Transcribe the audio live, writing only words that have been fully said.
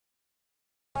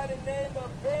By the name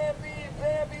of Bambi.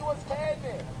 Bambi, what's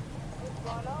happening? What's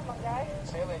going on, my guy?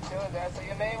 Chillin'. Did I say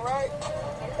your name right?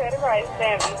 You said it right,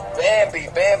 Bambi.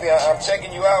 Bambi, I'm checking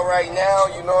you out right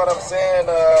now. You know what I'm saying?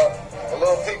 A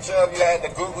little picture of you. I had to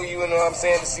Google you, you know what I'm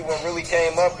saying, to see what really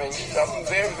came up. And I'm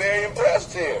very, very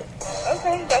impressed here.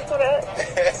 Okay, that's what up.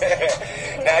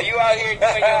 Now, you out here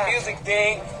doing your music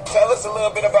thing. Tell us a little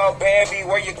bit about Bambi,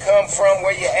 where you come from,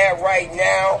 where you at right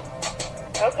now.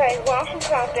 Okay, well, I'm from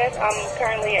Compton. I'm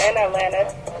currently in Atlanta,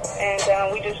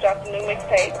 and we just dropped a new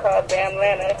mixtape called Bam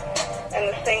Atlanta, and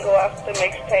the single off the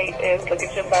mixtape is Look at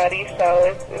Your Body,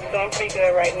 so it's doing pretty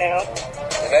good right now.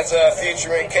 And that's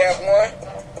featuring Cap One?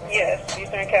 Yes,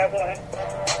 featuring Cap One.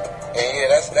 And yeah,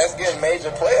 that's getting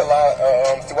major play a lot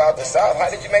throughout the South.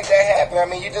 How did you make that happen? I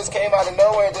mean, you just came out of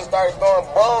nowhere and just started throwing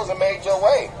bows and made your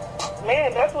way.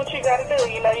 Man, that's what you gotta do.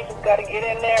 You know, you just gotta get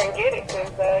in there and get it,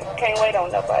 because you can't wait on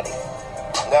nobody.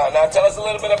 Now tell us a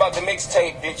little bit about the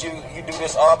mixtape. Did you do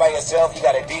this all by yourself? You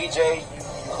got a DJ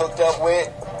you hooked up with?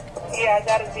 Yeah, I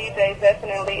got a DJ,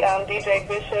 definitely, DJ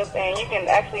Bishop, and you can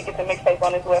actually get the mixtape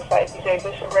on his website,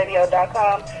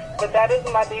 djbishopradio.com. But that is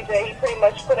my DJ. He pretty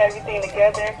much put everything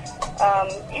together.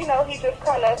 You know, he just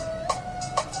kind of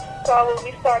saw what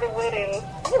we started with and,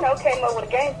 you know, came up with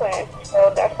a game plan.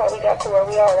 So that's how we got to where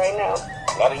we are right now.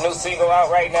 Now, the new single out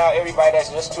right now, everybody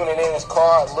that's just tuning in, is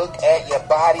called Look at Your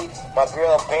Body. My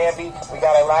girl Bambi, we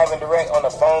got it live and direct on the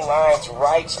phone lines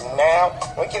right now.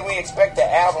 When can we expect the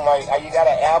album? Are you got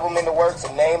an album in the works,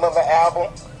 a name of an album?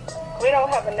 We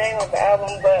don't have a name of the album,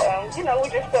 but, you know, we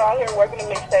just still out here working the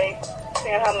mixtape,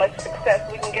 seeing how much success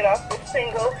we can get off this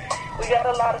single. We got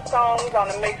a lot of songs on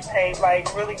the mixtape, like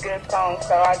really good songs,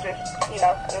 so I just, you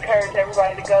know, encourage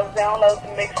everybody to go download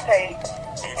the mixtape.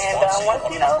 And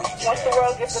once the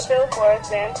world gets a feel for us,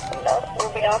 then, you know,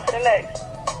 we'll be on to the next.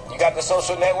 You got the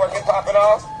social networking popping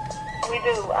off? We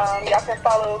do. Y'all can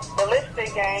follow the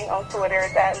Lipstick Gang on Twitter.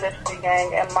 It's at Lipstick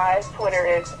Gang. And my Twitter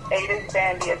is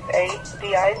ADizBambi. It's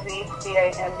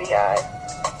ADizBambi.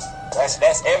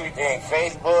 That's everything.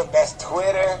 Facebook, that's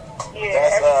Twitter, yeah,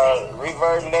 that's everything.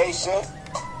 Reverb Nation.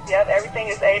 Yep, everything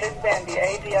is ADizBambi.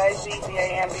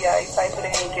 ADizBambi. Type it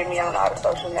in and get me on all the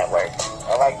social networks.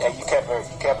 I like that. You kept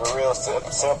it real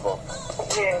simple.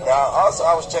 Yeah. Now, also,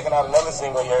 I was checking out another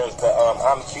single here, is the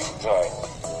I'm Cute joint.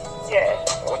 Yeah.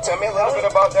 Well, tell me a little bit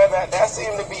about that. That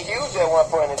seemed to be huge at one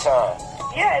point in time.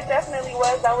 Yeah, it definitely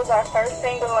was. That was our first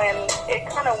single, and it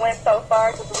kind of went so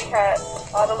far because we had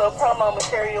all the little promo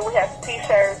material. We had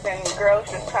T-shirts, and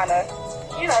girls just kind of,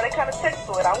 you know, they kind of took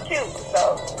to it. I'm cute.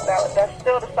 So that's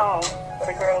still the song for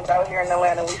the girls out here in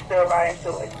Atlanta. We still riding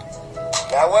to it.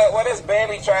 Now, what is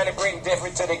Bambi trying to bring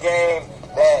different to the game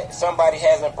that somebody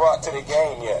hasn't brought to the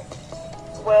game yet?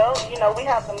 Well, you know, we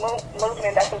have the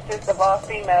movement that consists of all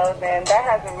females, and that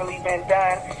hasn't really been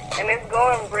done. And it's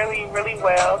going really, really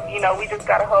well. You know, we just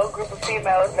got a whole group of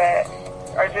females that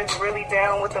are just really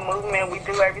down with the movement. We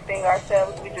do everything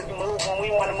ourselves. We just move when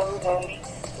we want to move. When we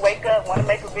wake up, want to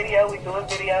make a video, we do a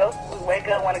video. We wake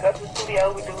up, want to go to the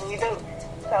studio, we do what we do.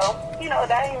 So, you know,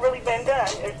 that ain't really been done.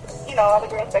 It's, you know, all the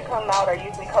girls that come out are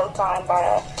usually co-signed by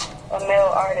a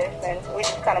male artist, and we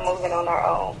just kind of moving on our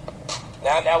own.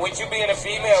 Now, with you being a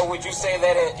female, would you say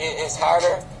that it's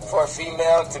harder for a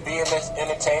female to be in this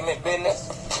entertainment business?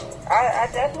 I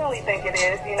definitely think it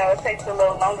is. You know, it takes a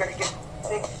little longer to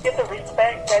get the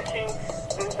respect that you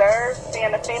deserve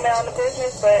being a female in the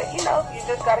business, but, you know, you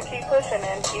just got to keep pushing,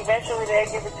 and eventually they'll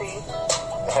give it to you.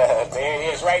 There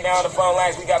it is. Right now on the phone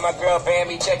lines, we got my girl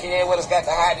Bambi checking in with us. Got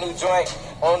the hot new joint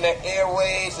on the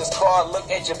airwaves. It's called Look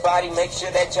at Your Body. Make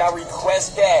sure that y'all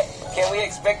request that. Can we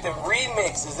expect a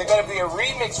remix? Is there going to be a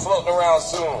remix floating around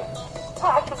soon?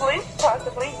 Possibly,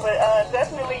 but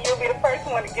definitely you'll be the first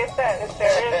one to get that if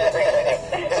there is a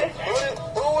remix.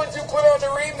 Who would you put on the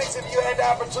remix if you had the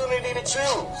opportunity to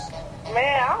choose?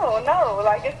 Man, I don't know.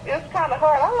 Like, it's kind of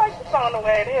hard. I like the song the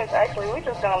way it is, actually. We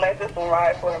just gonna let this one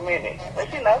ride for a minute.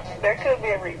 But, you know, there could be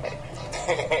a remix.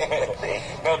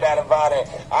 No doubt about it.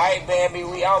 All right, Bambi,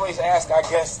 we always ask our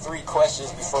guests 3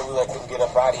 questions before we let them get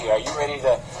up out of here. Are you ready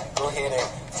to go ahead and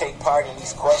take part in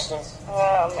these questions?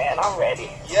 Oh, man, I'm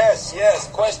ready. Yes.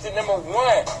 Question number 1.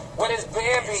 What is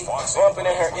Bambi bumping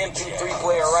in her MP3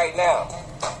 player right now?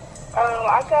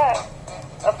 I got,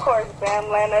 of course, Bam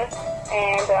Atlanta.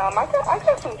 And I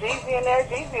got some Jeezy in there.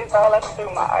 Jeezy is all up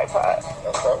through my iPod.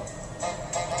 Okay.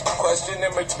 Question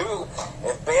number 2.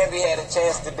 If Bambi had a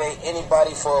chance to date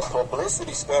anybody for a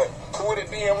publicity stunt, who would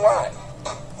it be and why?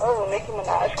 Oh, Nicki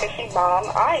Minaj, because she bomb.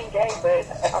 I ain't gay, but,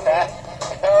 I mean,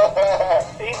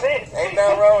 she's it. Ain't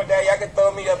nothing wrong with that. Y'all can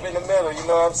throw me up in the middle, you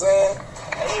know what I'm saying?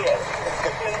 Yeah.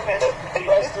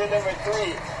 Question number 3.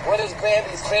 What is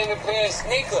Bambi's favorite pair of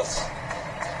sneakers?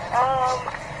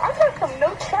 I got some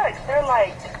new Chucks. They're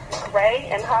like gray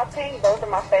and hot pink. Those are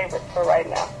my favorites for right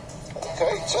now.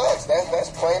 Okay, Chucks.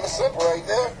 That's plain and simple right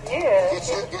there. Yeah.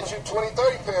 Get you 20,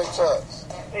 30 pair of Chucks.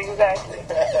 Exactly.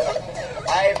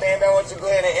 Alright, man, I want to go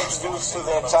ahead and introduce to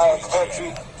the entire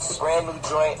country the brand new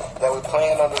joint that we're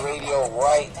playing on the radio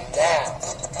right now.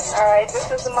 Alright, this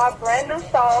is my brand new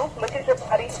song, Look at Your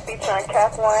Body, featuring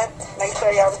Cap One. Make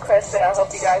sure y'all request it. I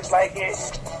hope you guys like it.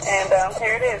 And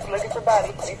here it is, Look at Your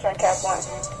Body, featuring Cap One.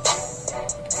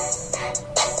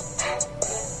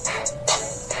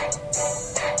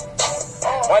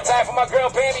 One time for my girl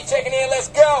Bambi checking in. Let's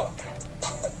go.